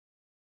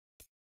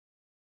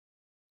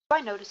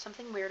I noticed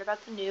something weird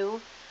about the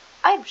new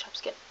item shop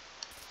skin.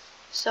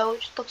 So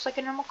it just looks like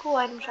a normal cool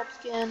item shop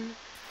skin,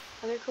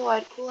 another cool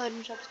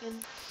item shop skin.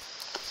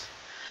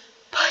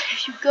 But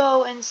if you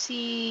go and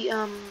see,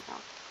 I'll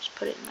just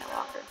put it in my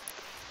locker.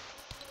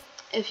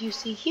 If you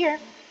see here,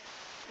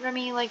 I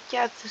mean, like,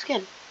 yeah, it's the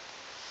skin.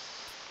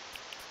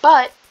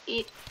 But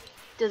it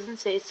doesn't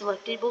say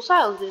selectable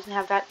styles. It doesn't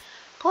have that.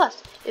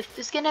 Plus, if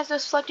the skin has no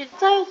selected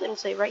styles, it'll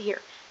say right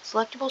here,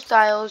 selectable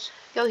styles.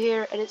 Go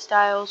here, edit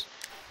styles.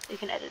 You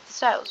can edit the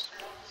styles.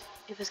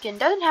 If a skin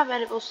doesn't have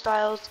editable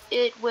styles,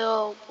 it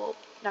will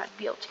not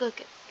be able to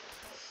click it.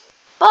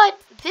 But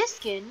this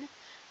skin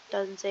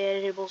doesn't say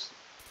editable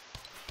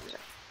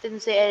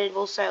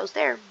styles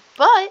there,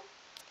 but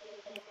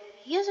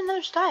he has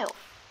another style.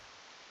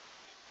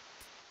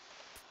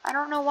 I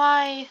don't know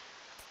why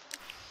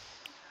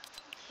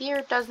here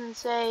it doesn't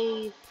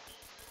say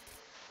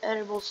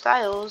editable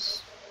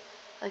styles.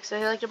 Like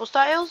selectable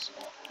styles,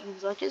 you can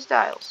select his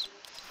styles.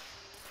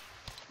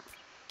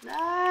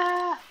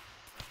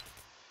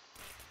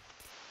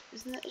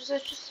 Isn't that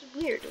just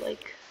weird?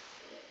 Like,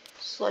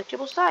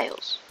 selectable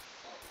styles,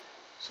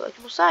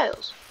 selectable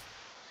styles,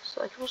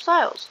 selectable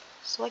styles,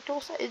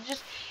 selectable styles.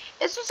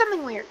 It's just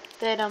something weird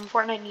that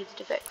Fortnite needs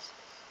to fix.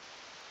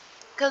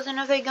 Because then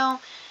if they go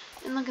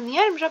and look in the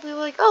item shop, they're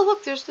like, oh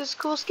look, there's this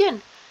cool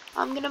skin,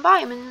 I'm gonna buy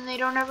him, and then they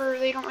don't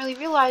really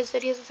realize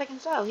that he has a second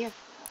style. Yeah,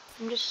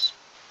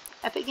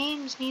 Epic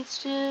Games needs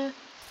to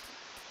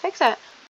fix that.